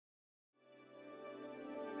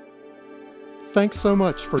Thanks so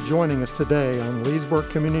much for joining us today on Leesburg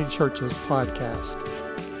Community Church's podcast.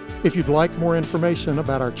 If you'd like more information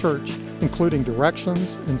about our church, including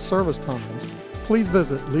directions and service times, please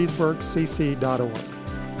visit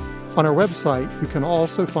leesburgcc.org. On our website, you can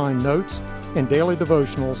also find notes and daily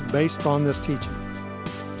devotionals based on this teaching.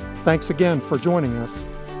 Thanks again for joining us,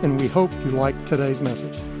 and we hope you liked today's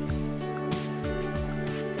message.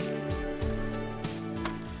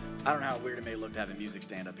 I don't know how weird it may look to have a music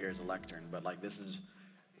stand up here as a lectern, but this is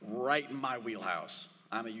right in my wheelhouse.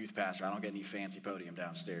 I'm a youth pastor. I don't get any fancy podium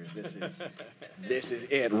downstairs. This is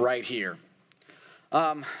it right here.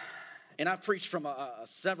 And I've preached from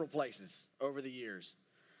several places over the years.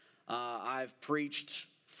 I've preached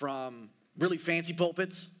from really fancy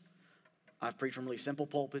pulpits. I've preached from really simple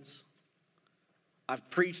pulpits. I've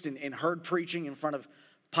preached and heard preaching in front of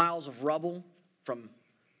piles of rubble from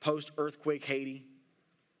post-earthquake Haiti.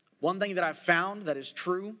 One thing that I've found that is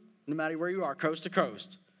true, no matter where you are, coast to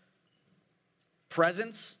coast,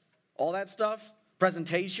 presence, all that stuff,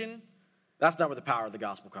 presentation, that's not where the power of the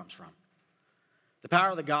gospel comes from. The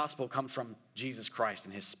power of the gospel comes from Jesus Christ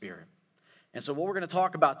and his Spirit. And so what we're going to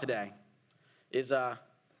talk about today is we're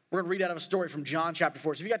going to read out of a story from John chapter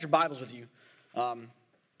 4. So if you got your Bibles with you,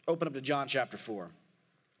 open up to John chapter 4.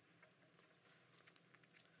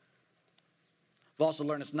 I've also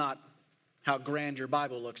learned it's not how grand your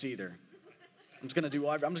Bible looks either. I'm just going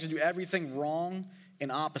to do everything wrong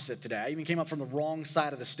and opposite today. I even came up from the wrong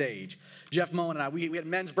side of the stage. Jeff Moen and I, we had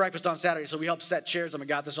men's breakfast on Saturday, so we helped set chairs, and we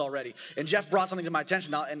got this already. And Jeff brought something to my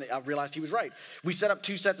attention, and I realized he was right. We set up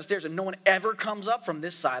 2 sets of stairs, and no one ever comes up from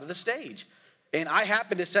this side of the stage. And I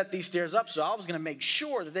happened to set these stairs up, so I was going to make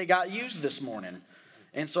sure that they got used this morning.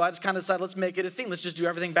 And so I just kind of decided, let's make it a thing. Let's just do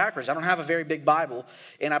everything backwards. I don't have a very big Bible.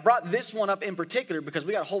 And I brought this one up in particular because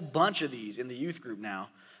we got a whole bunch of these in the youth group now.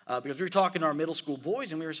 Because we were talking to our middle school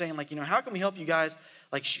boys, and we were saying, how can we help you guys,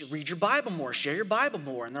 read your Bible more, share your Bible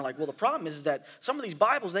more? And they're like, well, the problem is that some of these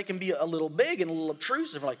Bibles, they can be a little big and a little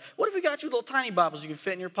obtrusive. We're like, what if we got you little tiny Bibles you can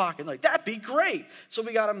fit in your pocket? And they're like, that'd be great. So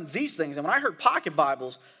we got them these things. And when I heard pocket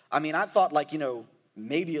Bibles, I thought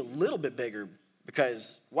maybe a little bit bigger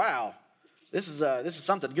because, wow, this is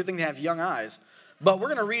something. Good thing to have young eyes. But we're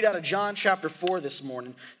going to read out of John chapter 4 this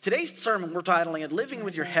morning. Today's sermon, we're titling it, Living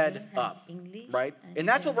with Your Head Up, right? And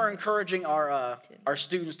that's what we're encouraging our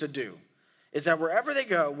students to do, is that wherever they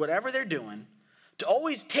go, whatever they're doing, to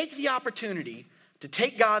always take the opportunity to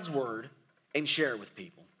take God's word and share it with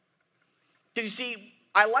people. Because you see,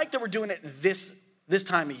 I like that we're doing it this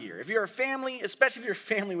time of year. If you're a family, especially if you're a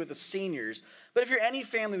family with the seniors, but if you're any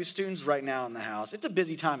family with students right now in the house, it's a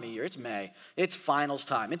busy time of year. It's May. It's finals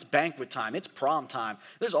time. It's banquet time. It's prom time.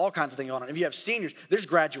 There's all kinds of things going on. If you have seniors, there's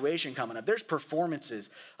graduation coming up. There's performances.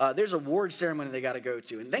 There's award ceremony they got to go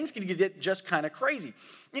to. And things can get just kind of crazy.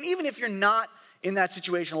 And even if you're not in that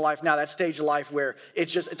situation of life now, that stage of life where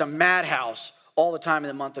it's a madhouse all the time in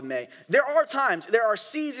the month of May, there are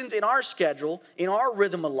seasons in our schedule, in our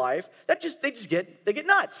rhythm of life, that they get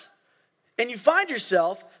nuts. And you find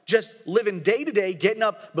yourself just living day to day, getting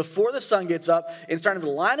up before the sun gets up and starting to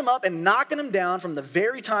line them up and knocking them down from the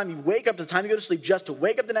very time you wake up to the time you go to sleep, just to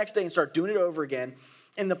wake up the next day and start doing it over again.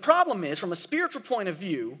 And the problem is, from a spiritual point of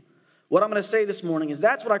view, what I'm going to say this morning is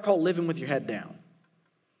that's what I call living with your head down.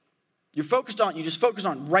 You just focus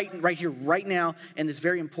on right here, right now, and it's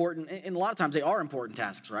very important. And a lot of times they are important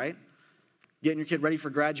tasks, right? Getting your kid ready for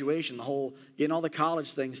graduation, getting all the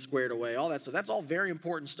college things squared away, all that stuff. That's all very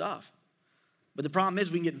important stuff. But the problem is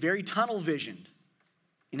we can get very tunnel visioned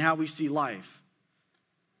in how we see life.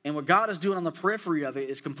 And what God is doing on the periphery of it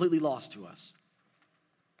is completely lost to us.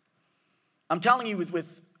 I'm telling you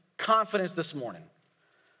with confidence this morning,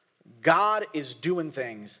 God is doing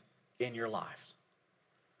things in your lives.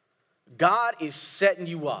 God is setting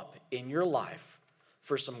you up in your life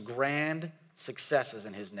for some grand successes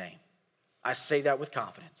in his name. I say that with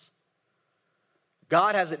confidence.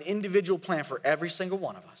 God has an individual plan for every single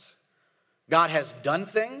one of us. God has done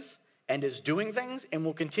things and is doing things and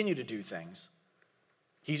will continue to do things.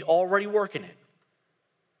 He's already working it.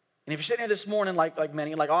 And if you're sitting here this morning like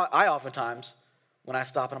many, I oftentimes, when I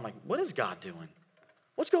stop and I'm like, what is God doing?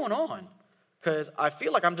 What's going on? Because I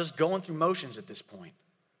feel like I'm just going through motions at this point.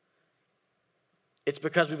 It's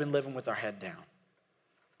because we've been living with our head down,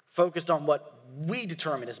 focused on what we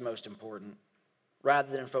determine is most important,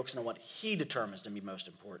 rather than focusing on what he determines to be most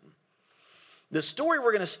important. The story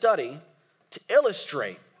we're going to study to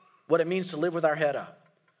illustrate what it means to live with our head up.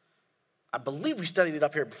 I believe we studied it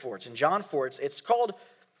up here before. It's in John 4. It's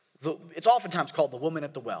oftentimes called the woman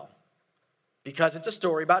at the well, because it's a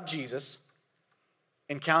story about Jesus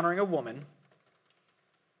encountering a woman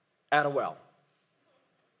at a well.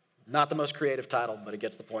 Not the most creative title, but it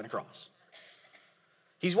gets the point across.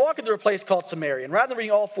 He's walking through a place called Samaria. And rather than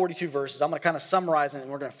reading all 42 verses, I'm going to kind of summarize it, and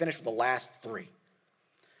we're going to finish with the last 3.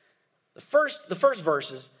 The first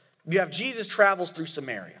verses, you have Jesus travels through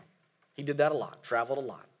Samaria. He did that a lot, traveled a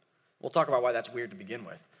lot. We'll talk about why that's weird to begin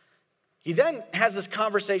with. He then has this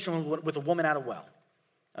conversation with a woman at a well,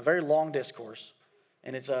 a very long discourse,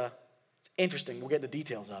 and it's interesting. We'll get into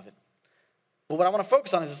details of it. But what I want to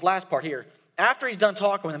focus on is this last part here. After he's done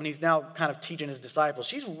talking with him and he's now kind of teaching his disciples,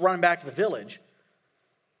 she's running back to the village.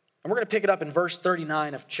 And we're going to pick it up in verse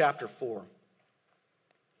 39 of chapter 4.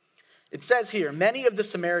 It says here, many of the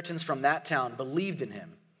Samaritans from that town believed in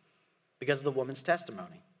him because of the woman's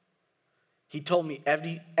testimony. He told me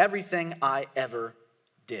everything I ever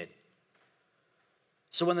did.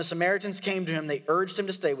 So when the Samaritans came to him, they urged him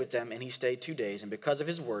to stay with them, and he stayed 2 days. And because of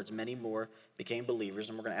his words, many more became believers.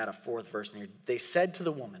 And we're going to add a 4th verse in here. They said to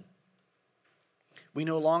the woman, we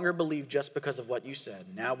no longer believe just because of what you said.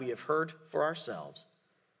 Now we have heard for ourselves,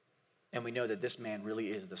 and we know that this man really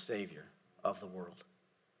is the Savior of the world.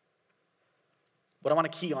 What I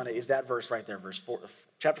want to key on it is that verse right there,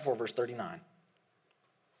 chapter 4, verse 39.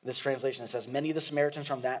 This translation, it says, many of the Samaritans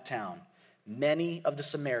from that town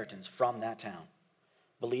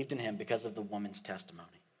believed in him because of the woman's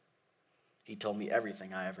testimony. He told me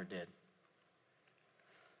everything I ever did.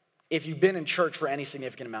 If you've been in church for any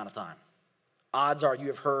significant amount of time, odds are you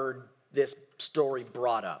have heard this story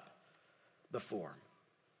brought up before.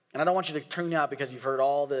 And I don't want you to tune out because you've heard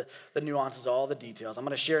all the nuances, all the details. I'm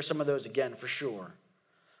going to share some of those again for sure.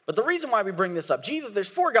 But the reason why we bring this up, Jesus, there's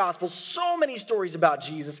 4 Gospels, so many stories about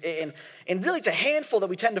Jesus, and really it's a handful that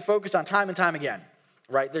we tend to focus on time and time again.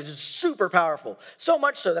 Right? They're just super powerful. So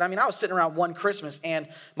much so that, I was sitting around one Christmas, and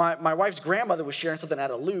my wife's grandmother was sharing something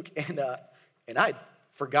out of Luke, and I'd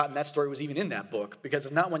forgotten that story was even in that book, because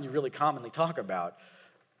it's not one you really commonly talk about.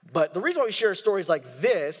 But the reason why we share stories like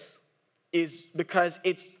this is because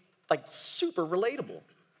it's like super relatable.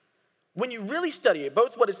 When you really study it,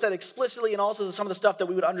 both what is said explicitly and also some of the stuff that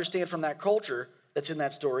we would understand from that culture that's in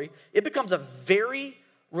that story, it becomes a very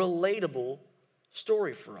relatable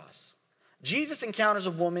story for us. Jesus encounters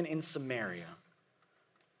a woman in Samaria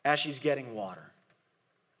as she's getting water.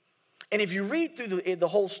 And if you read through the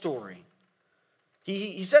whole story,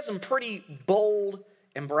 he says some pretty bold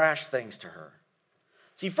and brash things to her.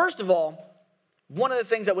 See, first of all, one of the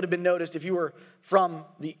things that would have been noticed if you were from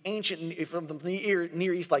the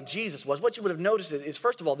Near East like Jesus was, what you would have noticed is,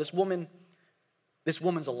 first of all, this woman's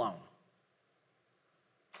alone.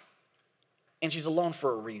 And she's alone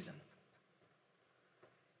for a reason.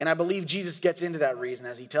 And I believe Jesus gets into that reason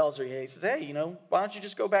as he tells her, he says, hey, why don't you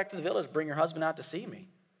just go back to the village, bring your husband out to see me?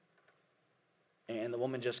 And the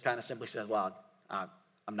woman just kind of simply says, well,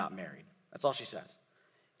 I'm not married. That's all she says.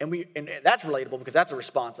 And that's relatable because that's a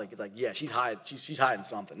response like yeah, she's hiding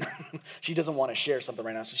something. She doesn't want to share something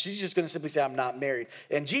right now. So she's just going to simply say, I'm not married.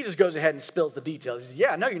 And Jesus goes ahead and spills the details. He says,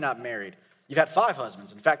 yeah, I know you're not married. You've had 5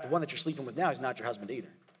 husbands. In fact, the one that you're sleeping with now is not your husband either.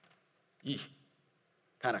 Eesh.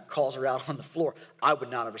 Kind of calls her out on the floor. I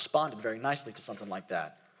would not have responded very nicely to something like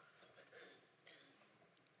that.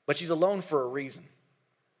 But she's alone for a reason.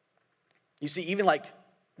 You see, even like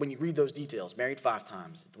when you read those details, married 5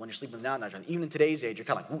 times, the one you're sleeping with now, not even in today's age, you're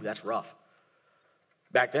kind of like, ooh, that's rough.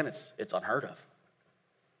 Back then, it's unheard of.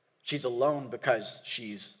 She's alone because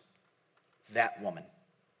she's that woman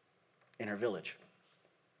in her village.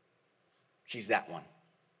 She's that one.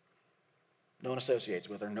 No one associates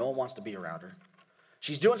with her. No one wants to be around her.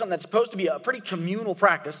 She's doing something that's supposed to be a pretty communal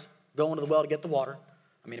practice, going to the well to get the water.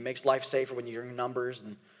 It makes life safer when you're in numbers,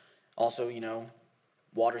 and also,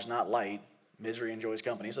 water's not light. Misery enjoys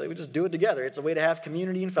company, so they would just do it together. It's a way to have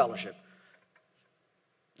community and fellowship.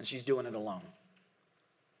 And she's doing it alone.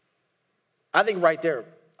 I think right there,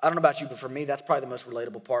 I don't know about you, but for me, that's probably the most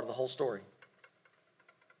relatable part of the whole story.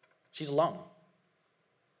 She's alone.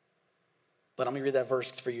 But let me read that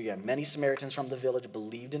verse for you again. Many Samaritans from the village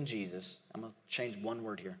believed in Jesus. I'm going to change one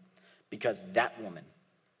word here. Because that woman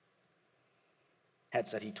had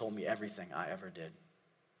said, he told me everything I ever did.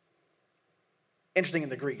 Interesting in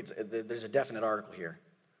the Greek, there's a definite article here.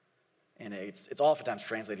 And it's oftentimes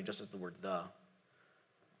translated just as the word the.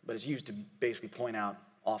 But it's used to basically point out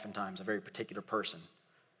oftentimes a very particular person,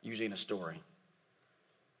 usually in a story.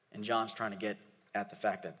 And John's trying to get at the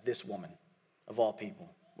fact that this woman, of all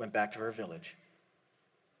people, went back to her village,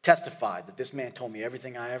 testified that this man told me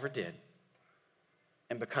everything I ever did.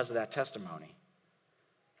 And because of that testimony,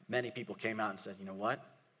 many people came out and said, you know what?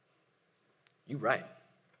 You're right.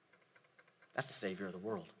 That's the Savior of the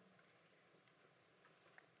world.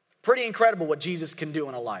 Pretty incredible what Jesus can do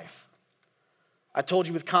in a life. I told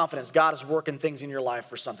you with confidence, God is working things in your life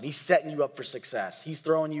for something. He's setting you up for success. He's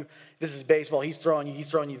throwing you, this is baseball, he's throwing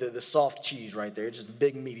you the soft cheese right there. It's just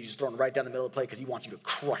big meat. He's just throwing it right down the middle of the plate because he wants you to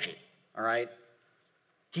crush it, all right?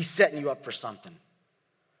 He's setting you up for something.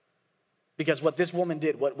 Because what this woman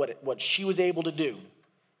did, what she was able to do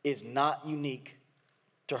is not unique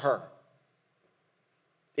to her.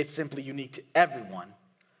 It's simply unique to everyone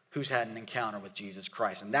who's had an encounter with Jesus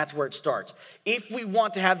Christ. And that's where it starts. If we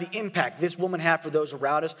want to have the impact this woman had for those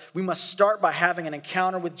around us, we must start by having an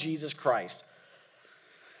encounter with Jesus Christ.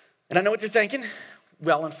 And I know what you're thinking.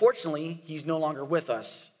 Well, unfortunately, he's no longer with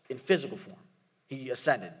us in physical form. He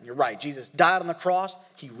ascended. You're right. Jesus died on the cross,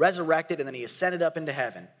 he resurrected, and then he ascended up into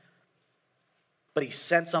heaven. But he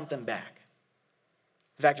sent something back.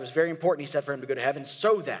 In fact, it was very important, he said, for him to go to heaven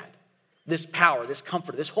so that this power, this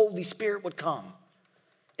comfort, this Holy Spirit would come.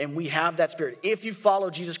 And we have that Spirit. If you follow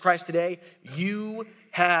Jesus Christ today, you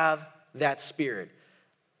have that Spirit.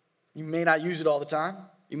 You may not use it all the time.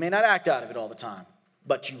 You may not act out of it all the time.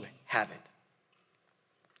 But you have it.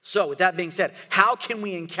 So with that being said, how can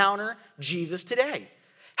we encounter Jesus today?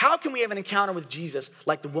 How can we have an encounter with Jesus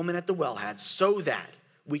like the woman at the well had so that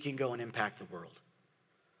we can go and impact the world?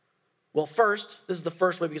 Well, first, this is the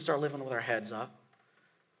first way we can start living with our heads up,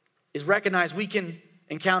 is recognize we can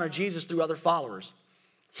encounter Jesus through other followers.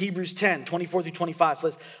 Hebrews 10, 24 through 25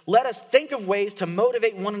 says, let us think of ways to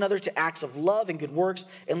motivate one another to acts of love and good works,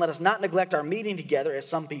 and let us not neglect our meeting together as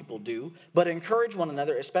some people do, but encourage one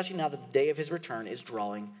another, especially now that the day of his return is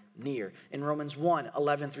drawing near. In Romans 1,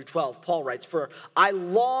 11 through 12, Paul writes, for I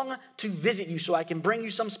long to visit you so I can bring you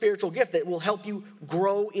some spiritual gift that will help you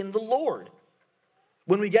grow in the Lord.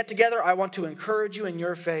 When we get together, I want to encourage you in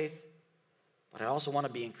your faith, but I also want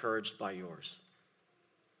to be encouraged by yours.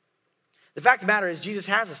 The fact of the matter is Jesus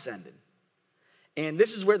has ascended. And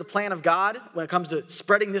this is where the plan of God, when it comes to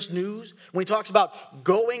spreading this news, when he talks about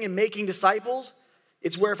going and making disciples,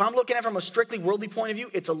 it's where if I'm looking at it from a strictly worldly point of view,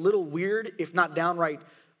 it's a little weird, if not downright,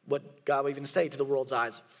 what God would even say to the world's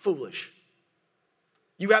eyes, foolish.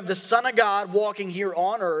 You have the Son of God walking here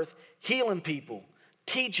on earth, healing people,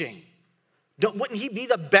 teaching. Wouldn't he be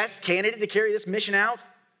the best candidate to carry this mission out?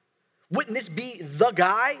 Wouldn't this be the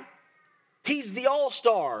guy? He's the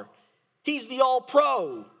all-star. He's the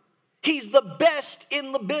all-pro. He's the best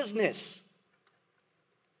in the business.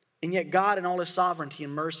 And yet God, in all his sovereignty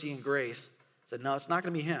and mercy and grace, said, no, it's not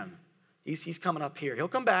going to be him. He's coming up here. He'll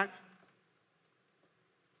come back.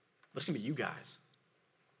 But it's going to be you guys.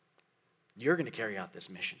 You're going to carry out this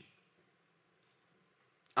mission.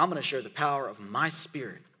 I'm going to share the power of my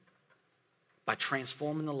Spirit by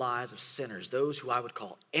transforming the lives of sinners, those who I would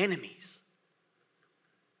call enemies.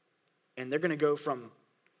 And they're going to go from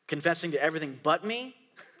confessing to everything but me,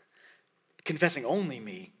 confessing only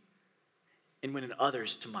me, and winning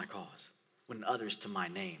others to my cause, winning others to my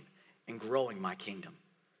name, and growing my kingdom.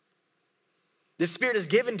 This Spirit is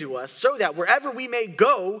given to us so that wherever we may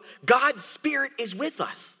go, God's Spirit is with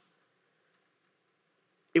us.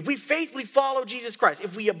 If we faithfully follow Jesus Christ,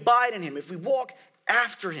 if we abide in him, if we walk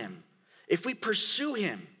after him, if we pursue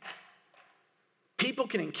him, people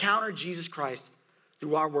can encounter Jesus Christ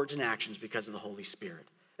through our words and actions because of the Holy Spirit.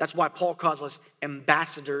 That's why Paul calls us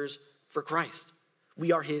ambassadors for Christ.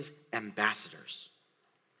 We are his ambassadors.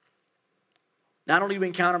 Not only do we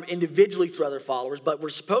encounter him individually through other followers, but we're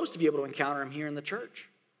supposed to be able to encounter him here in the church.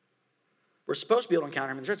 We're supposed to be able to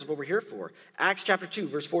encounter him in the church. That's what we're here for. Acts chapter 2,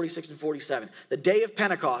 verse 46 and 47. The day of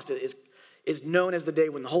Pentecost is known as the day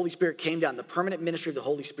when the Holy Spirit came down. The permanent ministry of the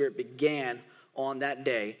Holy Spirit began on that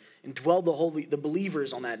day and dwelled the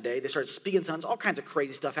believers on that day. They started speaking in tongues. All kinds of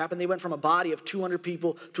crazy stuff happened. They went from a body of 200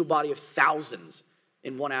 people to a body of thousands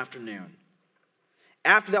in one afternoon.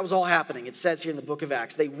 After that was all happening, it says here in the book of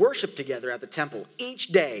Acts, they worshiped together at the temple each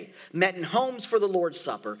day, met in homes for the Lord's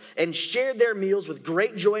Supper, and shared their meals with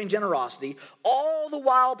great joy and generosity, all the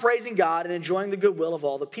while praising God and enjoying the goodwill of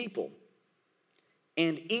all the people.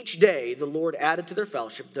 And each day the Lord added to their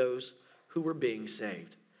fellowship those who were being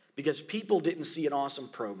saved. Because people didn't see an awesome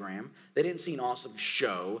program. They didn't see an awesome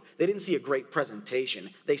show. They didn't see a great presentation.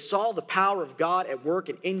 They saw the power of God at work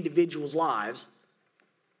in individuals' lives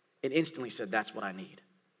and instantly said, that's what I need.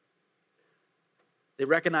 They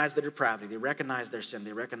recognized their depravity. They recognized their sin.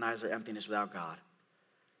 They recognized their emptiness without God.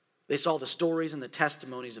 They saw the stories and the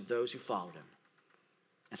testimonies of those who followed him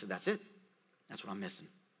and said, that's it. That's what I'm missing.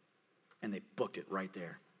 And they booked it right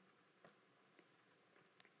there.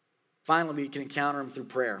 Finally, we can encounter him through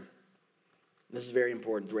prayer. This is very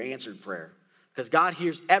important, through answered prayer. Because God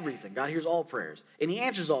hears everything. God hears all prayers. And he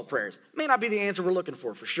answers all prayers. It may not be the answer we're looking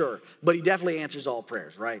for sure, but he definitely answers all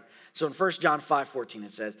prayers, right? So in 1 John 5:14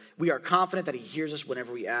 it says, we are confident that he hears us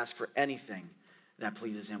whenever we ask for anything that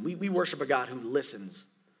pleases him. We worship a God who listens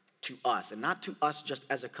to us, and not to us just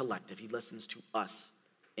as a collective. He listens to us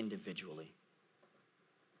individually.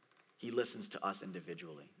 He listens to us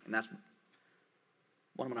individually. And that's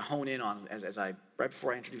what I'm going to hone in on right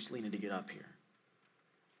before I introduce Lena to get up here.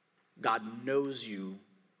 God knows you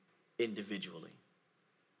individually.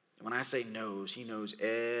 And when I say knows, he knows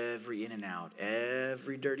every in and out,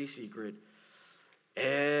 every dirty secret,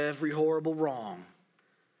 every horrible wrong.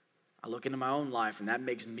 I look into my own life, and that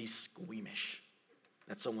makes me squeamish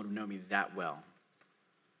that someone would know me that well.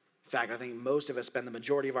 In fact, I think most of us spend the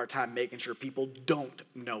majority of our time making sure people don't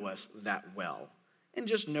know us that well and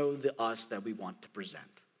just know the us that we want to present.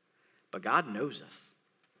 But God knows us.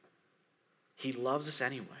 He loves us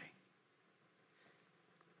anyway.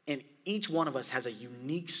 And each one of us has a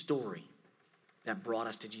unique story that brought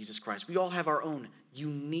us to Jesus Christ. We all have our own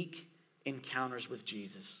unique encounters with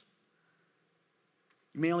Jesus.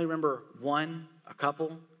 You may only remember one, a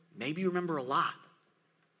couple, maybe you remember a lot.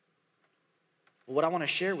 But what I want to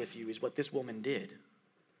share with you is what this woman did.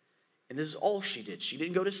 And this is all she did. She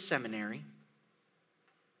didn't go to seminary.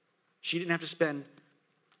 She didn't have to spend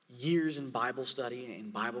years in Bible study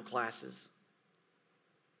and Bible classes.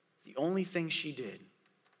 The only thing she did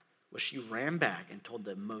was she ran back and told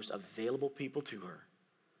the most available people to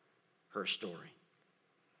her story.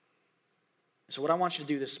 So what I want you to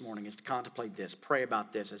do this morning is to contemplate this, pray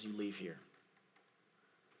about this as you leave here.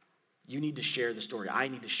 You need to share the story. I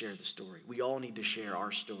need to share the story. We all need to share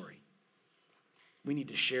our story. We need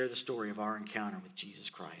to share the story of our encounter with Jesus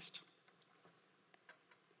Christ.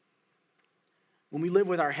 When we live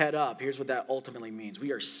with our head up, here's what that ultimately means.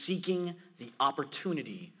 We are seeking the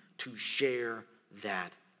opportunity to share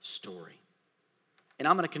that story. And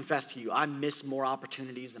I'm going to confess to you, I miss more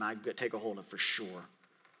opportunities than I take a hold of for sure.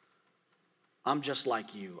 I'm just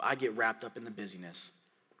like you. I get wrapped up in the busyness.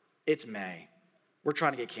 It's May. We're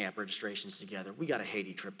trying to get camp registrations together. We got a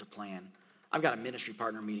Haiti trip to plan. I've got a ministry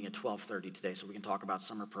partner meeting at 12:30 today so we can talk about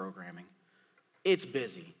summer programming. It's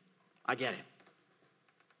busy. I get it.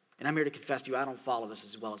 And I'm here to confess to you, I don't follow this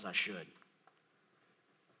as well as I should.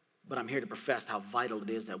 But I'm here to profess how vital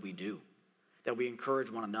it is that we do, that we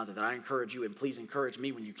encourage one another, that I encourage you, and please encourage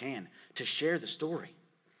me when you can, to share the story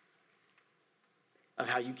of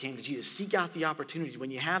how you came to Jesus. Seek out the opportunities.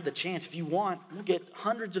 When you have the chance, if you want, we'll get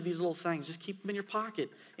hundreds of these little things. Just keep them in your pocket.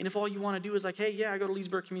 And if all you want to do is like, hey, yeah, I go to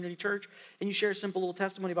Leesburg Community Church, and you share a simple little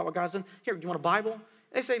testimony about what God's done. Here, do you want a Bible?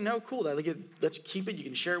 They say, no, cool. Let's keep it. You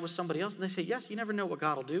can share it with somebody else. And they say, yes, you never know what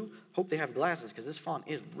God will do. Hope they have glasses because this font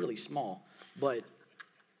is really small. But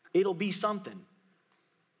it'll be something.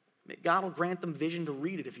 God will grant them vision to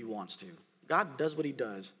read it if he wants to. God does what he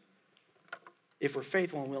does if we're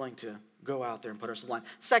faithful and willing to go out there and put ourselves on the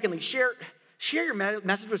line. Secondly, share your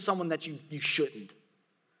message with someone that you shouldn't.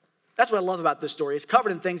 That's what I love about this story. It's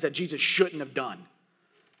covered in things that Jesus shouldn't have done.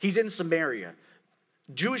 He's in Samaria.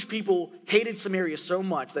 Jewish people hated Samaria so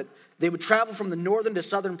much that they would travel from the northern to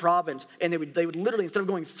southern province, and they would literally, instead of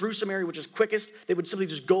going through Samaria, which is quickest, they would simply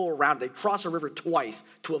just go around. They'd cross a river twice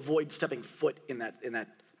to avoid stepping foot in that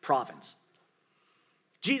province.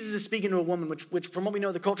 Jesus is speaking to a woman, which from what we know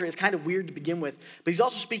of the culture is kind of weird to begin with, but he's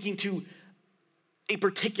also speaking to a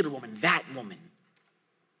particular woman, that woman,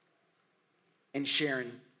 and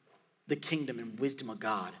sharing the kingdom and wisdom of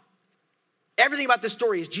God. Everything about this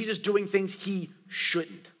story is Jesus doing things he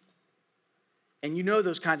shouldn't. And you know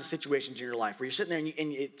those kinds of situations in your life where you're sitting there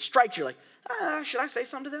and it strikes you like, should I say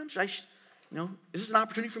something to them? Is this an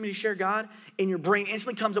opportunity for me to share God? And your brain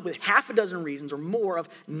instantly comes up with half a dozen reasons or more of,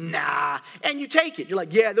 nah. And you take it. You're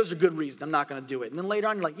like, yeah, those are good reasons. I'm not going to do it. And then later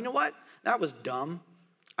on, you're like, you know what? That was dumb.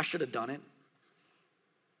 I should have done it.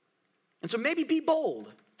 And so maybe be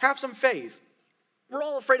bold. Have some faith. We're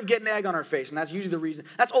all afraid of getting egg on our face, and that's usually the reason.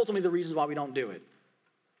 That's ultimately the reasons why we don't do it.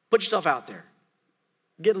 Put yourself out there.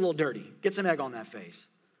 Get a little dirty. Get some egg on that face.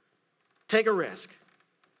 Take a risk.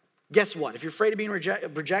 Guess what? If you're afraid of being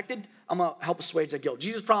rejected, I'm going to help assuage that guilt.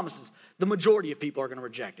 Jesus promises the majority of people are going to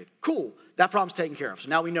reject it. Cool. That problem's taken care of. So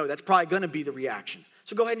now we know that's probably going to be the reaction.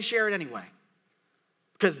 So go ahead and share it anyway.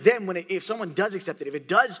 Because then if someone does accept it, if it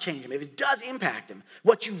does change them, if it does impact them,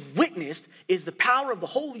 what you've witnessed is the power of the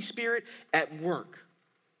Holy Spirit at work.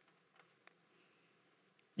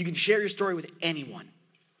 You can share your story with anyone.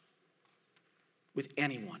 With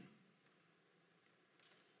anyone.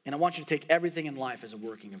 And I want you to take everything in life as a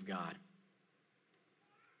working of God.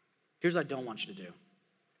 Here's what I don't want you to do.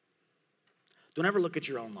 Don't ever look at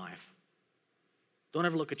your own life. Don't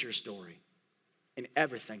ever look at your story and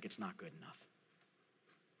ever think it's not good enough.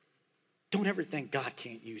 Don't ever think God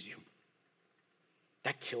can't use you.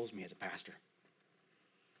 That kills me as a pastor.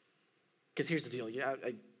 Because here's the deal.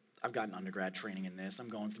 I've gotten undergrad training in this. I'm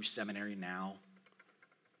going through seminary now.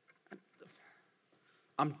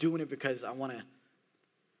 I'm doing it because I want to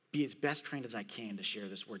be as best trained as I can to share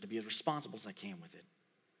this word, to be as responsible as I can with it.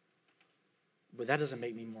 But that doesn't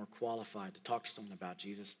make me more qualified to talk to someone about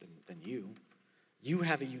Jesus than you. You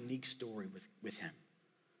have a unique story with him.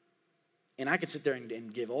 And I could sit there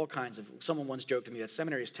and give all kinds of, someone once joked to me that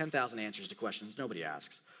seminary is 10,000 answers to questions nobody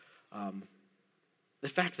asks. The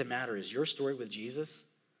fact of the matter is your story with Jesus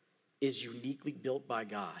is uniquely built by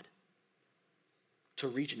God to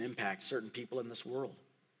reach and impact certain people in this world.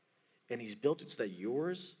 And he's built it so that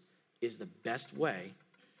yours is the best way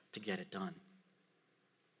to get it done.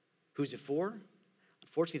 Who's it for?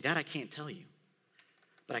 Unfortunately, that I can't tell you.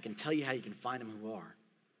 But I can tell you how you can find them who are.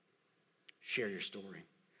 Share your story.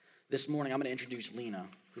 This morning, I'm going to introduce Lena,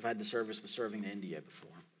 who've had the service with serving in India before.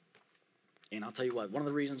 And I'll tell you what, one of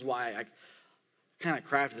the reasons why I kind of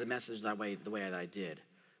crafted the message the way that I did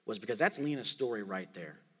was because that's Lena's story right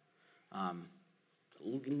there.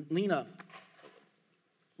 Lena,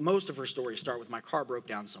 most of her stories start with my car broke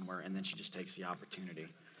down somewhere, and then she just takes the opportunity.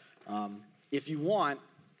 If you want,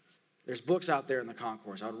 there's books out there in the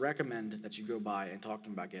concourse. I would recommend that you go by and talk to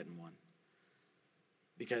them about getting one.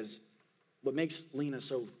 Because what makes Lena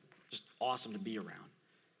so just awesome to be around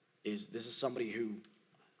is this is somebody who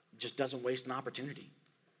just doesn't waste an opportunity.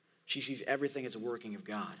 She sees everything as a working of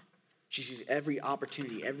God. She sees every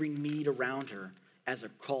opportunity, every need around her as a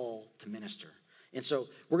call to minister. And so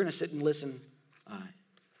we're going to sit and listen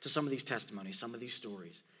to some of these testimonies, some of these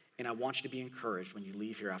stories. And I want you to be encouraged when you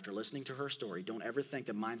leave here after listening to her story. Don't ever think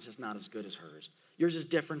that mine's just not as good as hers. Yours is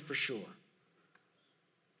different for sure.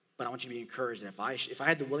 But I want you to be encouraged that if I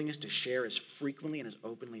had the willingness to share as frequently and as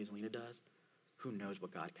openly as Lena does, who knows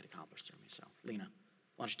what God could accomplish through me. So, Lena,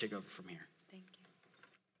 why don't you take over from here? Thank you.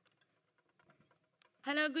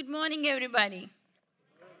 Hello, good morning, everybody.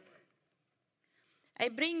 I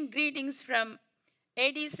bring greetings from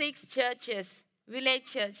 86 churches,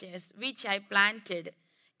 village churches, which I planted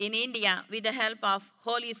in India with the help of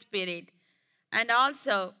Holy Spirit, and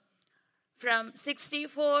also from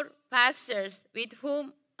 64 pastors with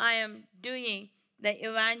whom I am doing the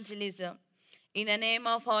evangelism in the name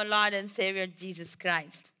of our Lord and Savior Jesus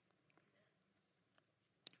Christ.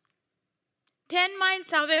 10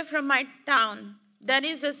 miles away from my town, there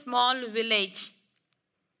is a small village.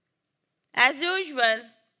 As usual,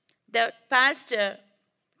 the pastor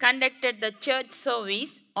conducted the church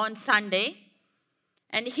service on Sunday,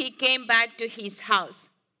 and he came back to his house.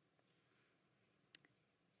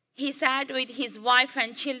 He sat with his wife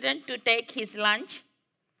and children to take his lunch.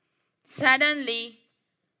 Suddenly,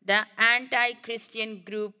 the anti-Christian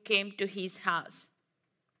group came to his house.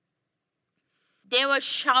 They were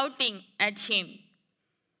shouting at him.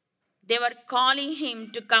 They were calling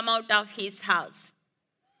him to come out of his house.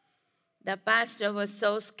 The pastor was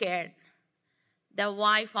so scared. The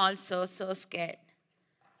wife also so scared.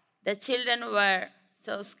 The children were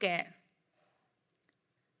so scared.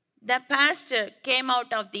 The pastor came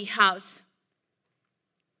out of the house.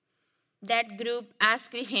 That group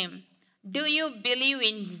asked him, "Do you believe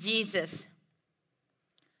in Jesus?"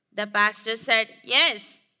 The pastor said,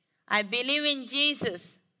 "Yes, I believe in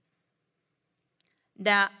Jesus."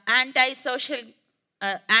 The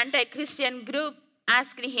anti-Christian group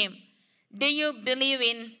asked him, "Do you believe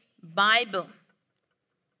in Bible?"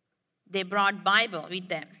 They brought Bible with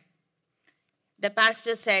them. The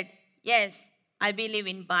pastor said, "Yes, I believe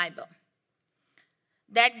in Bible."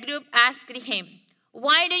 That group asked him,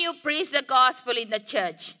 "Why do you preach the gospel in the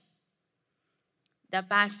church?" The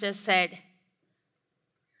pastor said,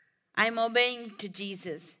 "I'm obeying to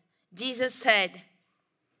Jesus." Jesus said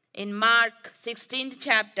in Mark 16th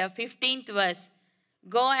chapter, 15th verse,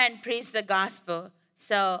 "Go and preach the gospel."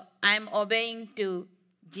 So I'm obeying to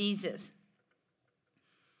Jesus.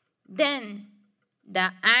 Then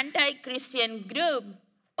the anti-Christian group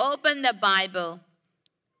opened the Bible.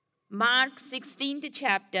 Mark 16th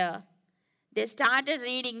chapter. They started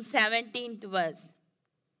reading 17th verse.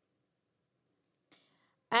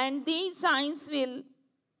 "And these signs will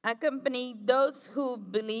accompany those who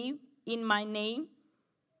believe in my name.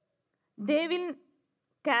 They will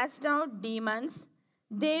cast out demons.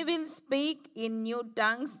 They will speak in new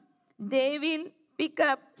tongues. They will pick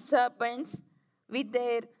up serpents with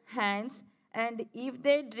their hands. And if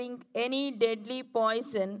they drink any deadly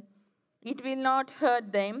poison, it will not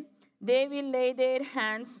hurt them. They will lay their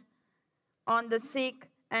hands on the sick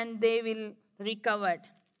and they will recover."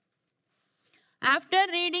 After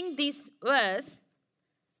reading this verse,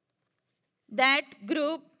 that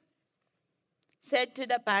group said to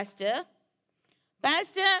the pastor,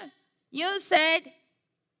 "Pastor, you said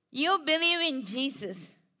you believe in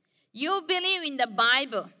Jesus. You believe in the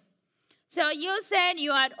Bible. So you said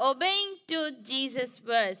you are obeying to Jesus'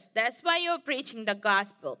 words. That's why you're preaching the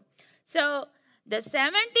gospel. So the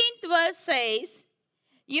 17th verse says,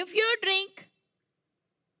 if you drink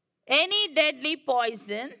any deadly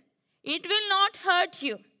poison, it will not hurt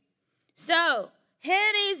you. So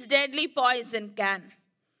here is deadly poison can.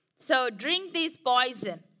 So drink this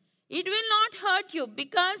poison. It will not hurt you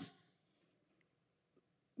because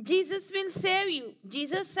Jesus will save you.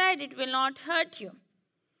 Jesus said it will not hurt you.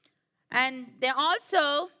 And they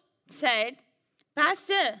also said,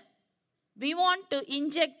 Pastor, we want to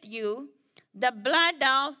inject you the blood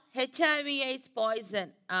of HIV/AIDS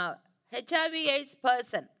poison, HIV/AIDS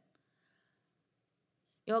person.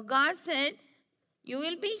 Your God said, you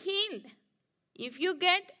will be healed if you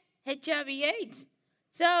get HIV/AIDS.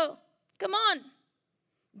 So, come on,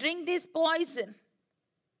 drink this poison.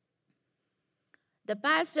 The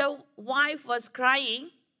pastor's wife was crying.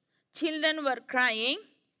 Children were crying.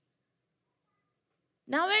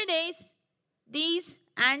 Nowadays, these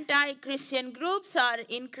anti-Christian groups are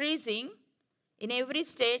increasing in every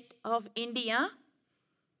state of India.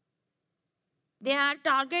 They are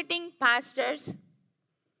targeting pastors.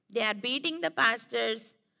 They are beating the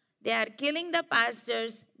pastors. They are killing the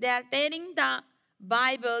pastors. They are tearing the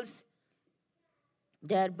Bibles.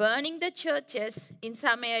 They are burning the churches in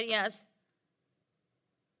some areas.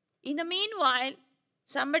 In the meanwhile,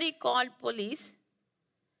 somebody called police.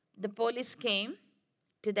 The police came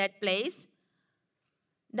to that place.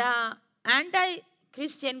 The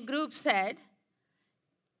anti-Christian group said,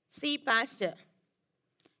 see, Pastor,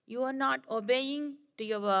 you are not obeying to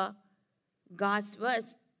your God's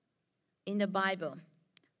words in the Bible,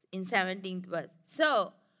 in 17th verse.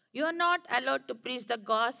 So, you are not allowed to preach the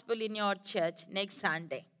gospel in your church next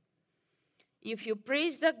Sunday. If you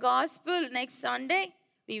preach the gospel next Sunday,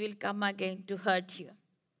 we will come again to hurt you.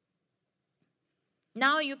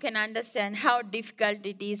 Now you can understand how difficult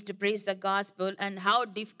it is to preach the gospel and how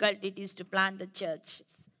difficult it is to plant the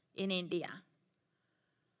churches in India.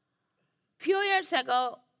 Few years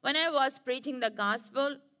ago, when I was preaching the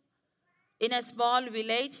gospel in a small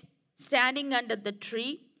village, standing under the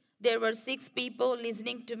tree, there were 6 people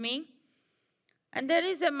listening to me. And there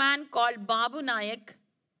is a man called Babu Nayak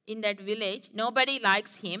in that village. Nobody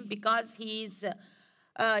likes him because he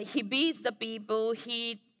beats the people.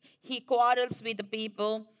 He quarrels with the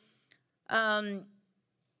people.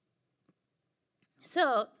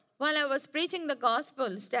 So while I was preaching the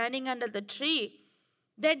gospel, standing under the tree,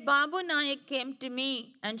 that Babu Nayak came to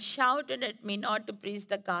me and shouted at me not to preach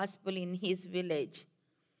the gospel in his village.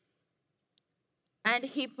 And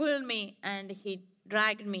he pulled me and he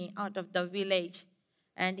dragged me out of the village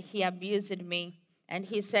and he abused me. And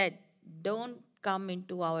he said, don't come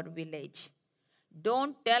into our village.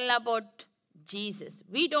 Don't tell about Jesus.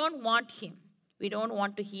 We don't want him. We don't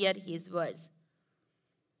want to hear his words.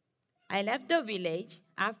 I left the village.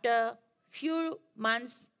 After few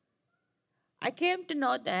months, I came to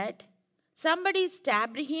know that somebody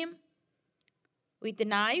stabbed him with a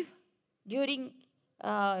knife during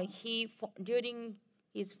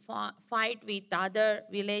his fight with other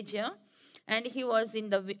villager, and he was in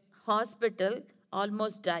the hospital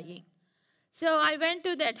almost dying. So I went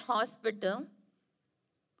to that hospital.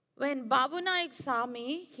 When Babu Naik saw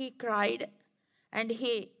me, he cried and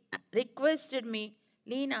he requested me,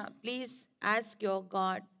 Leena, please ask your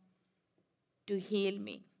God to heal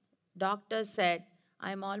me. Doctor said,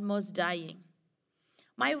 I'm almost dying.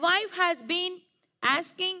 My wife has been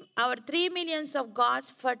asking our 3 millions of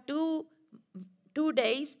gods for two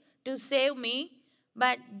days to save me,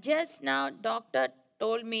 but just now doctor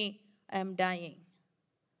told me I'm dying.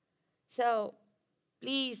 So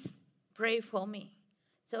please pray for me.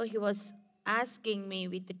 So he was asking me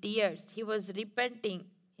with tears. He was repenting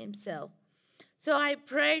himself. So I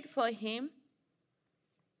prayed for him.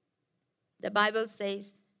 The Bible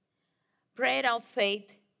says, prayer of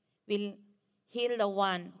faith will heal the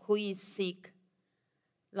one who is sick.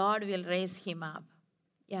 Lord will raise him up.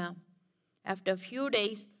 Yeah. After a few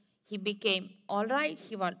days, he became all right.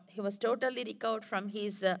 He was totally recovered from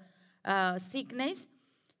his sickness.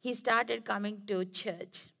 He started coming to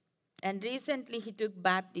church. And recently he took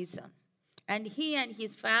baptism. And he and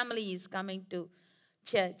his family is coming to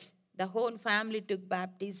church. The whole family took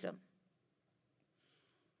baptism.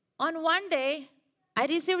 On one day, I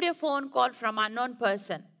received a phone call from an unknown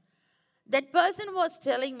person. That person was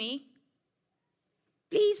telling me,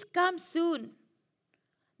 please come soon.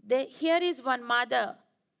 Here is one mother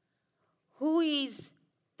who is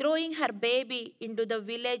throwing her baby into the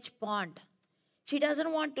village pond. She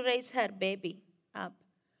doesn't want to raise her baby up.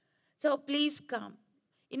 So please come.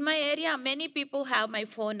 In my area, many people have my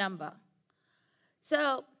phone number.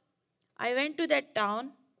 So I went to that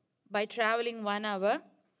town by traveling 1 hour.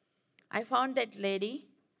 I found that lady,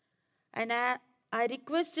 and I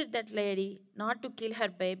requested that lady not to kill her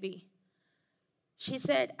baby. She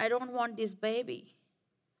said, I don't want this baby.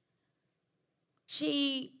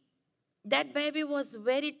 That baby was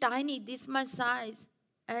very tiny, this much size,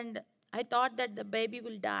 and I thought that the baby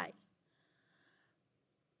will die.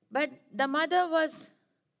 But the mother was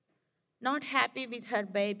not happy with her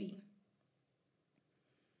baby.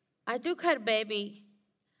 I took her baby.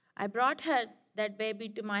 I brought that baby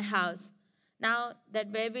to my house. Now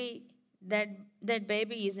that baby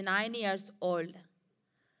is 9 years old.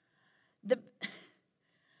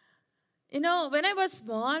 When I was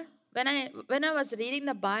small, when I was reading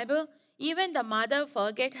the Bible, even the mother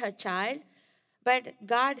forget her child, but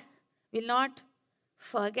God will not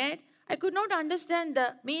forget. I could not understand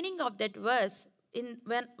the meaning of that verse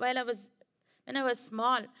when I was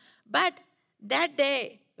small. But that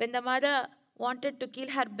day, when the mother wanted to kill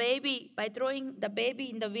her baby by throwing the baby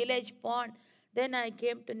in the village pond, then I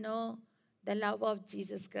came to know the love of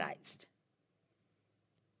Jesus Christ.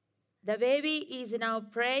 The baby is now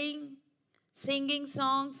praying, singing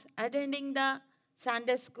songs, attending the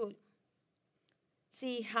Sunday school.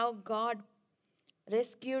 See how God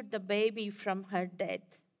rescued the baby from her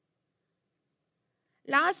death.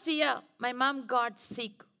 Last year, my mom got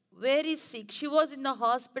sick, very sick. She was in the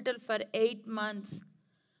hospital for 8 months.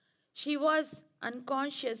 She was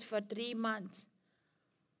unconscious for 3 months.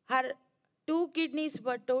 Her 2 kidneys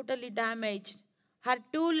were totally damaged. Her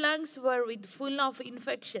 2 lungs were full of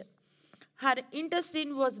infection. Her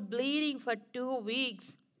intestine was bleeding for 2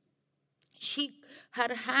 weeks.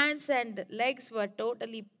 Her hands and legs were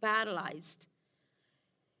totally paralyzed.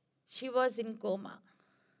 She was in coma.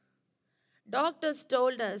 Doctors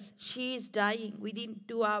told us she is dying within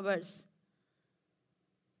 2 hours.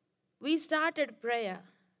 We started prayer.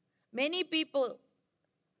 Many people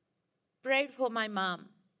prayed for my mom.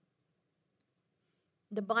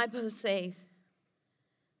 The Bible says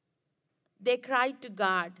they cried to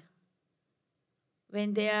God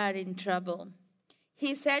when they are in trouble.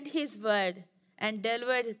 He said His word and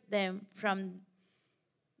delivered them from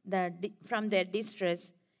their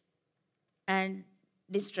distress and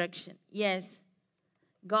destruction. Yes,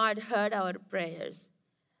 God heard our prayers.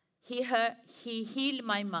 He healed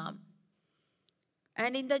my mom.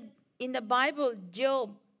 And in the Bible,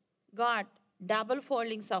 Job got double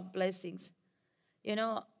foldings of blessings.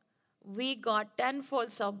 We got 10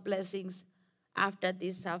 folds of blessings after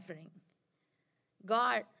this suffering.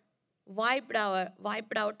 God wiped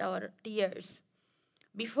out our tears.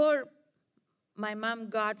 Before my mom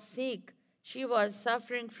got sick, she was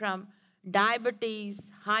suffering from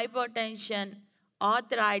diabetes, hypertension,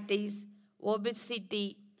 arthritis,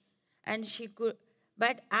 obesity, and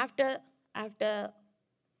but after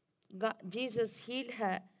Jesus healed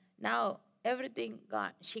her, now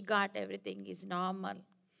she got everything is normal.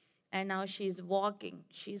 And now she's walking,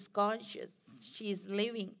 she's conscious, she's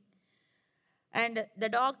living. And the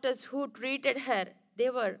doctors who treated her, they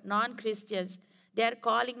were non-Christians. They are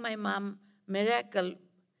calling my mom Miracle.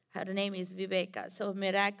 Her name is Viveka, so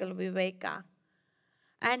Miracle Viveka.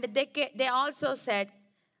 And they also said,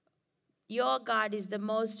 your God is the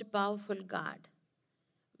most powerful God.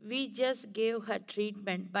 We just gave her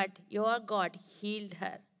treatment, but your God healed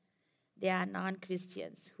her. They are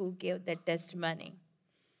non-Christians who gave that testimony.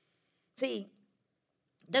 See,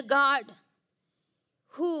 the God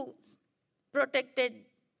who protected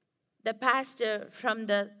the pastor from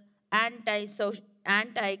the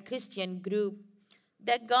anti-Christian group,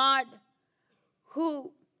 the God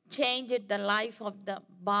who changed the life of the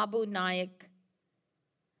Babu Nayak,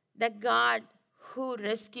 the God who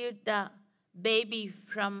rescued the baby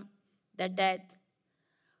from the death,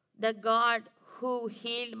 the God who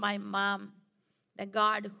healed my mom, the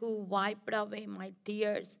God who wiped away my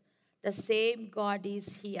tears, the same God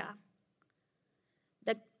is here.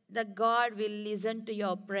 The God will listen to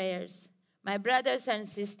your prayers. My brothers and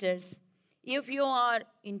sisters, if you are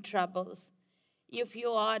in troubles, if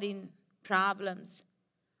you are in problems,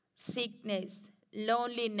 sickness,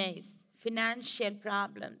 loneliness, financial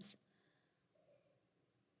problems,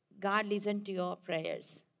 God listens to your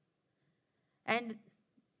prayers. And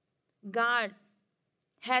God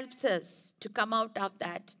helps us to come out of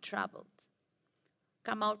that trouble,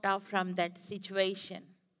 come out from that situation.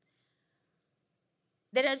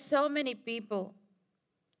 There are so many people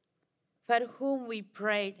for whom we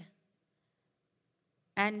prayed,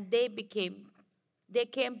 and they came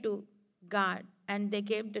to God, and they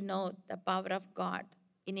came to know the power of God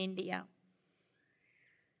in India.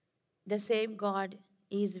 The same God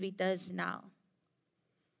is with us now.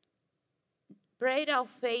 Prayer of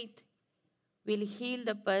faith will heal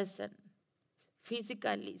the person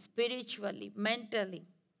physically, spiritually, mentally.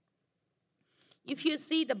 If you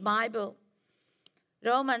see the Bible,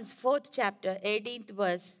 Romans 4th chapter, 18th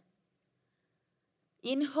verse,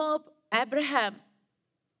 in hope Abraham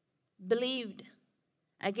believed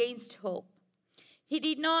against hope. He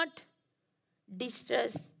did not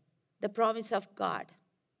distrust the promise of God.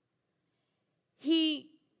 He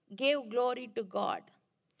gave glory to God.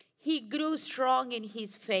 He grew strong in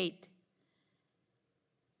his faith,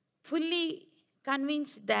 fully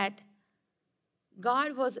convinced that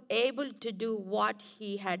God was able to do what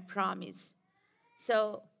he had promised.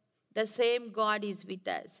 So the same God is with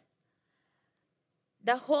us.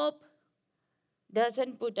 The hope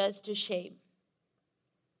doesn't put us to shame.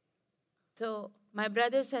 So, my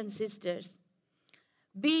brothers and sisters,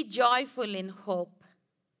 be joyful in hope,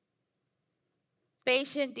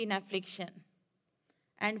 patient in affliction,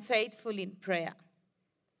 and faithful in prayer.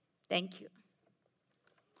 Thank you.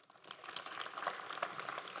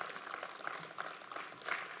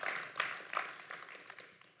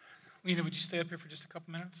 Lena, would you stay up here for just a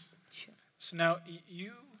couple minutes? Sure. So now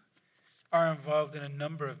you are involved in a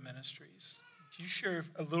number of ministries. Do you share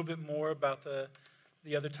a little bit more about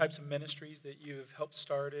the other types of ministries that you've helped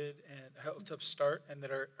start and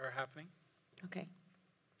that are happening? Okay.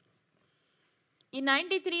 In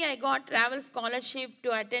 93, I got travel scholarship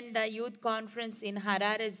to attend the youth conference in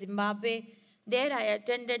Harare, Zimbabwe. There I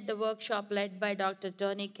attended the workshop led by Dr.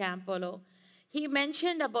 Tony Campolo. He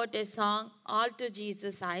mentioned about a song, All to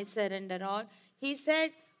Jesus, I Surrender All. He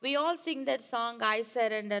said, we all sing that song, I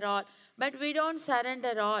surrender all, but we don't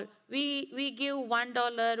surrender all. We give $1,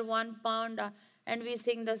 £1, and we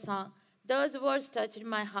sing the song. Those words touched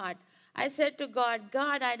my heart. I said to God,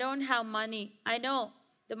 God, I don't have money. I know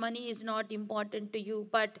the money is not important to you,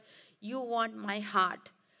 but you want my heart.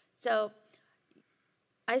 So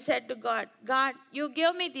I said to God, God, you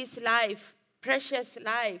give me this life, precious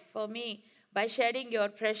life for me by shedding your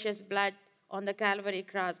precious blood on the Calvary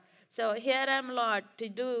cross. So here I am, Lord, to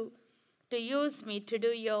use me to do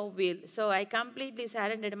your will. So I completely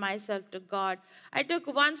surrendered myself to God. I took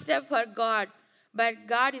one step for God, but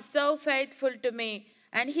God is so faithful to me,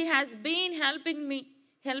 and He has been helping me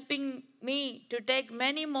to take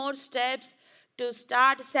many more steps to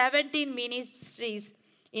start 17 ministries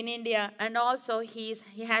in India, and also He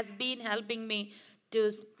has been helping me to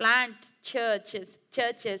plant churches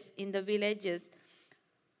in the villages.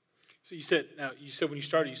 So you said when you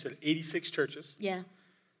started, you said 86 churches. Yeah.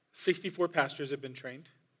 64 pastors have been trained.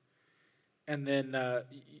 And then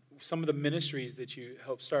some of the ministries that you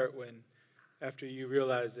helped start after you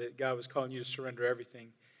realized that God was calling you to surrender everything,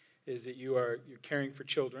 is that you're caring for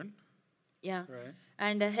children. Yeah. Right.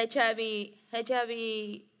 And HIV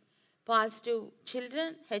positive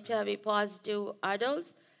children, HIV positive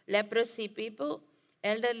adults, leprosy people,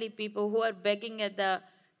 elderly people who are begging at the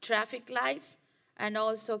traffic lights, and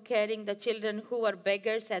also caring the children who are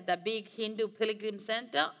beggars at the big Hindu pilgrim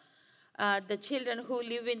center, the children who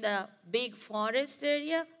live in the big forest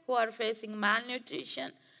area who are facing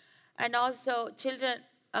malnutrition, and also children.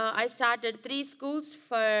 I started 3 schools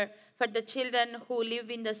for the children who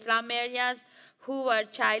live in the slum areas, who are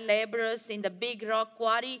child laborers in the big rock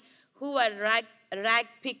quarry, who are rag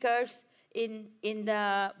pickers in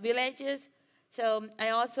the villages. So I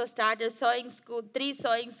also started 3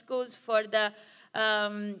 sewing schools for the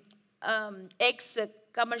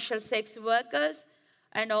ex-commercial sex workers,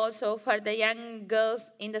 and also for the young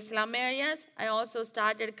girls in the slum areas. I also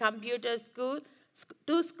started computer school,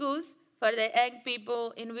 2 schools for the young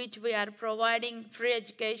people in which we are providing free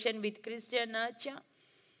education with Christian nurture.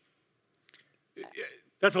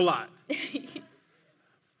 That's a lot.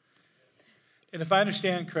 And if I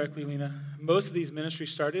understand correctly, Lena, most of these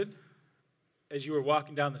ministries started as you were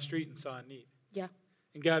walking down the street and saw a need. Yeah.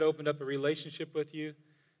 And God opened up a relationship with you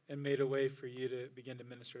and made a way for you to begin to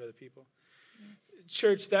minister to other people. Yes.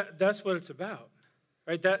 Church, that's what it's about,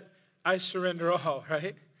 right? That I surrender all,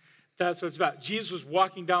 right? That's what it's about. Jesus was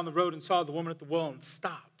walking down the road and saw the woman at the well and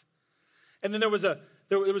stopped. And then there was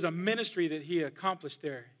a ministry that he accomplished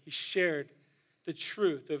there. He shared the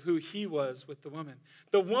truth of who he was with the woman.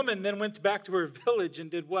 The woman then went back to her village and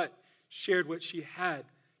did what? Shared what she had,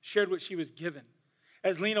 shared what she was given.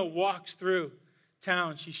 As Lena walks through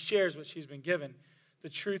town, she shares what she's been given, the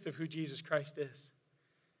truth of who Jesus Christ is.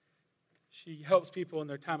 She helps people in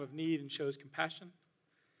their time of need and shows compassion.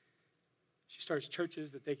 She starts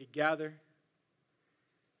churches that they could gather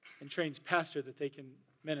and trains pastors that they can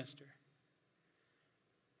minister.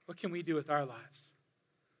 What can we do with our lives?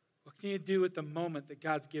 What can you do with the moment that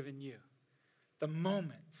God's given you? the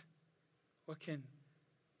moment,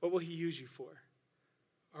 what will he use you for?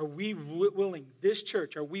 Are we willing, this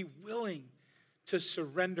church, are we willing to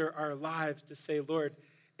surrender our lives to say, Lord,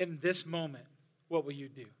 in this moment, what will you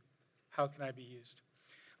do? How can I be used?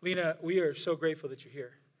 Lena, we are so grateful that you're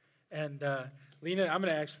here. And Lena, I'm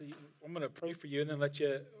going to pray for you and then let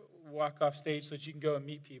you walk off stage so that you can go and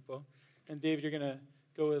meet people. And David, you're going to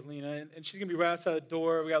go with Lena. And she's going to be right outside the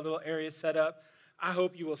door. We got a little area set up. I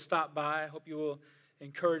hope you will stop by. I hope you will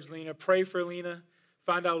encourage Lena. Pray for Lena.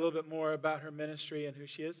 Find out a little bit more about her ministry and who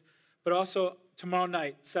she is. But also tomorrow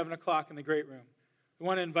night, 7 o'clock in the Great Room. We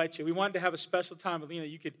want to invite you. We wanted to have a special time with Lena.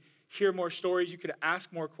 You could hear more stories. You could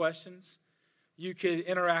ask more questions. You could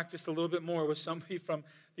interact just a little bit more with somebody from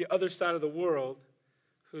the other side of the world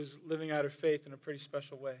who's living out her faith in a pretty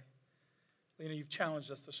special way. Lena, you've challenged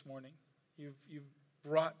us this morning. You've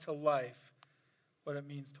brought to life what it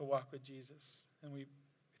means to walk with Jesus. And we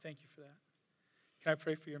thank you for that. Can I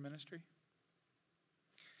pray for your ministry?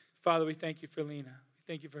 Father, we thank you for Lena. We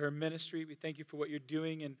thank you for her ministry. We thank you for what you're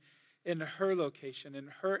doing in her location, in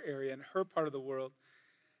her area, in her part of the world.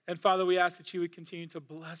 And Father, we ask that you would continue to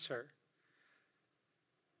bless her,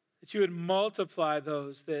 that you would multiply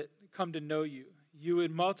those that come to know you. You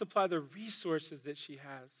would multiply the resources that she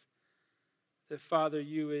has, that, Father,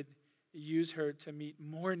 you would use her to meet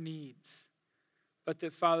more needs, but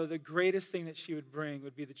that, Father, the greatest thing that she would bring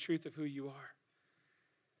would be the truth of who you are.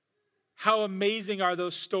 How amazing are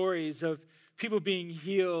those stories of people being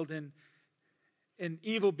healed and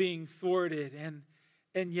evil being thwarted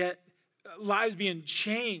and yet lives being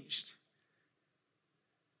changed.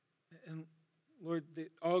 And Lord,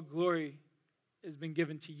 that all glory has been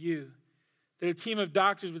given to you. That a team of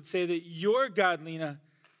doctors would say that your God, Lena,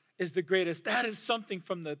 is the greatest. That is something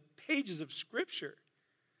from the pages of Scripture.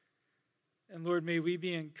 And Lord, may we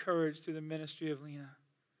be encouraged through the ministry of Lena.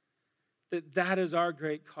 That is our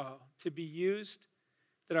great call, to be used,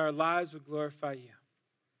 that our lives would glorify you.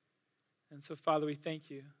 And so, Father, we thank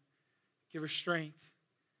you. Give her strength.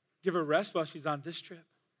 Give her rest while she's on this trip.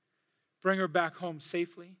 Bring her back home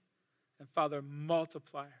safely. And, Father,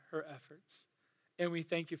 multiply her efforts. And we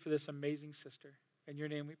thank you for this amazing sister. In your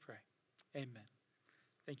name we pray. Amen.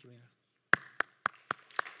 Thank you, Lena.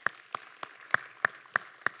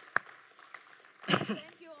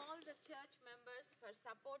 Thank you all the church members for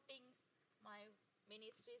supporting my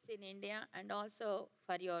ministries in India and also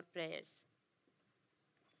for your prayers.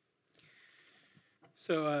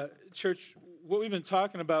 So, church, what we've been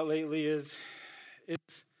talking about lately is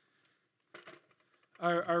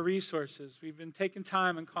our resources. We've been taking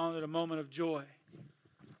time and calling it a moment of joy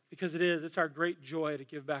because it's our great joy to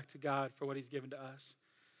give back to God for what he's given to us.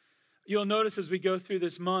 You'll notice as we go through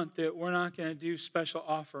this month that we're not going to do special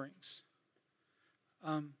offerings.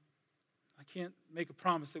 I can't make a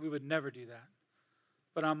promise that we would never do that,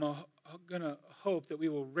 but I'm going to hope that we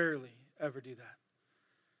will rarely ever do that.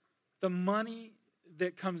 The money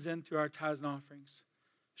that comes in through our tithes and offerings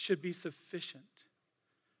should be sufficient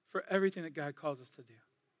for everything that God calls us to do.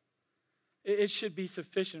 It should be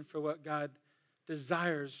sufficient for what God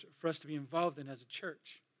desires for us to be involved in as a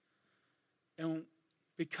church. And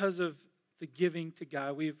because of the giving to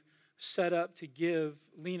God, we've set up to give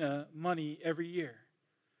Lena money every year.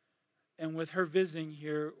 And with her visiting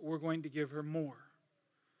here, we're going to give her more.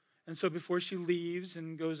 And so before she leaves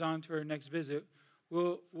and goes on to her next visit,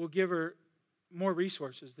 we'll give her more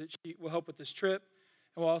resources that she will help with this trip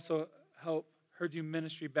and will also help her do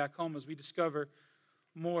ministry back home as we discover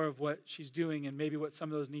more of what she's doing and maybe what some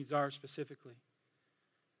of those needs are specifically.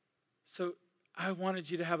 So I wanted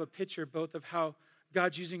you to have a picture both of how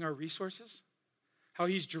God's using our resources, how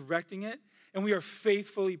he's directing it, and we are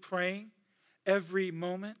faithfully praying every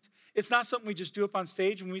moment. It's not something we just do up on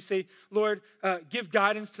stage when we say, Lord, give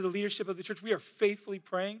guidance to the leadership of the church. We are faithfully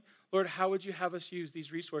praying, Lord, how would you have us use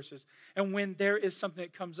these resources? And when there is something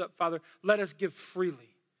that comes up, Father, let us give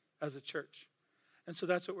freely as a church. And so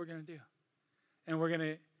that's what we're going to do. And we're going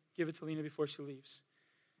to give it to Lena before she leaves.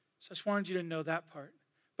 So I just wanted you to know that part.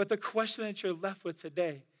 But the question that you're left with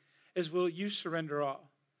today is, will you surrender all?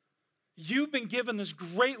 You've been given this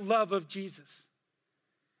great love of Jesus.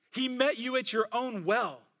 He met you at your own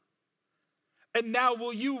well. And now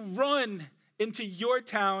will you run into your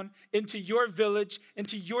town, into your village,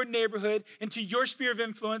 into your neighborhood, into your sphere of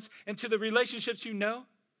influence, into the relationships you know?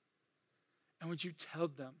 And would you tell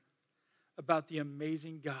them about the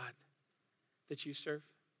amazing God that you serve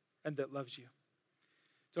and that loves you?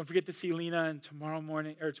 Don't forget to see Lena and tomorrow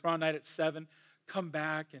night at 7. Come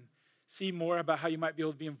back and see more about how you might be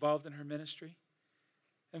able to be involved in her ministry.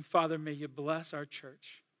 And Father, may you bless our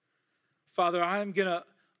church. Father, I'm going to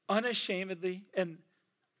unashamedly and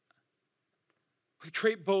with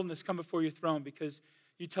great boldness come before your throne because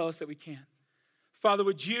you tell us that we can. Father,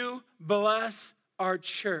 would you bless our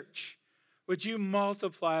church? Would you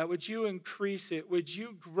multiply it? Would you increase it? Would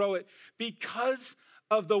you grow it? Because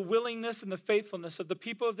of the willingness and the faithfulness of the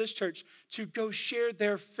people of this church to go share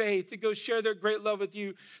their faith, to go share their great love with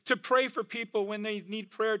you, to pray for people when they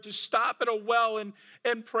need prayer, to stop at a well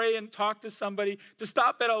and pray and talk to somebody, to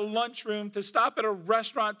stop at a lunchroom, to stop at a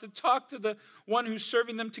restaurant, to talk to the one who's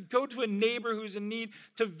serving them, to go to a neighbor who's in need,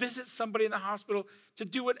 to visit somebody in the hospital, to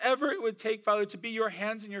do whatever it would take, Father, to be your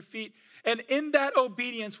hands and your feet. And in that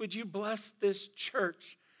obedience, would you bless this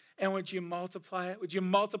church? And would you multiply it? Would you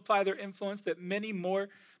multiply their influence that many more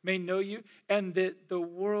may know you? And that the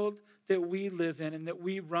world that we live in and that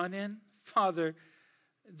we run in, Father,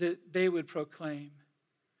 that they would proclaim,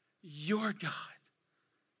 your God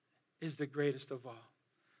is the greatest of all.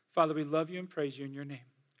 Father, we love you and praise you in your name.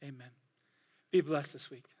 Amen. Be blessed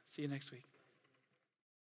this week. See you next week.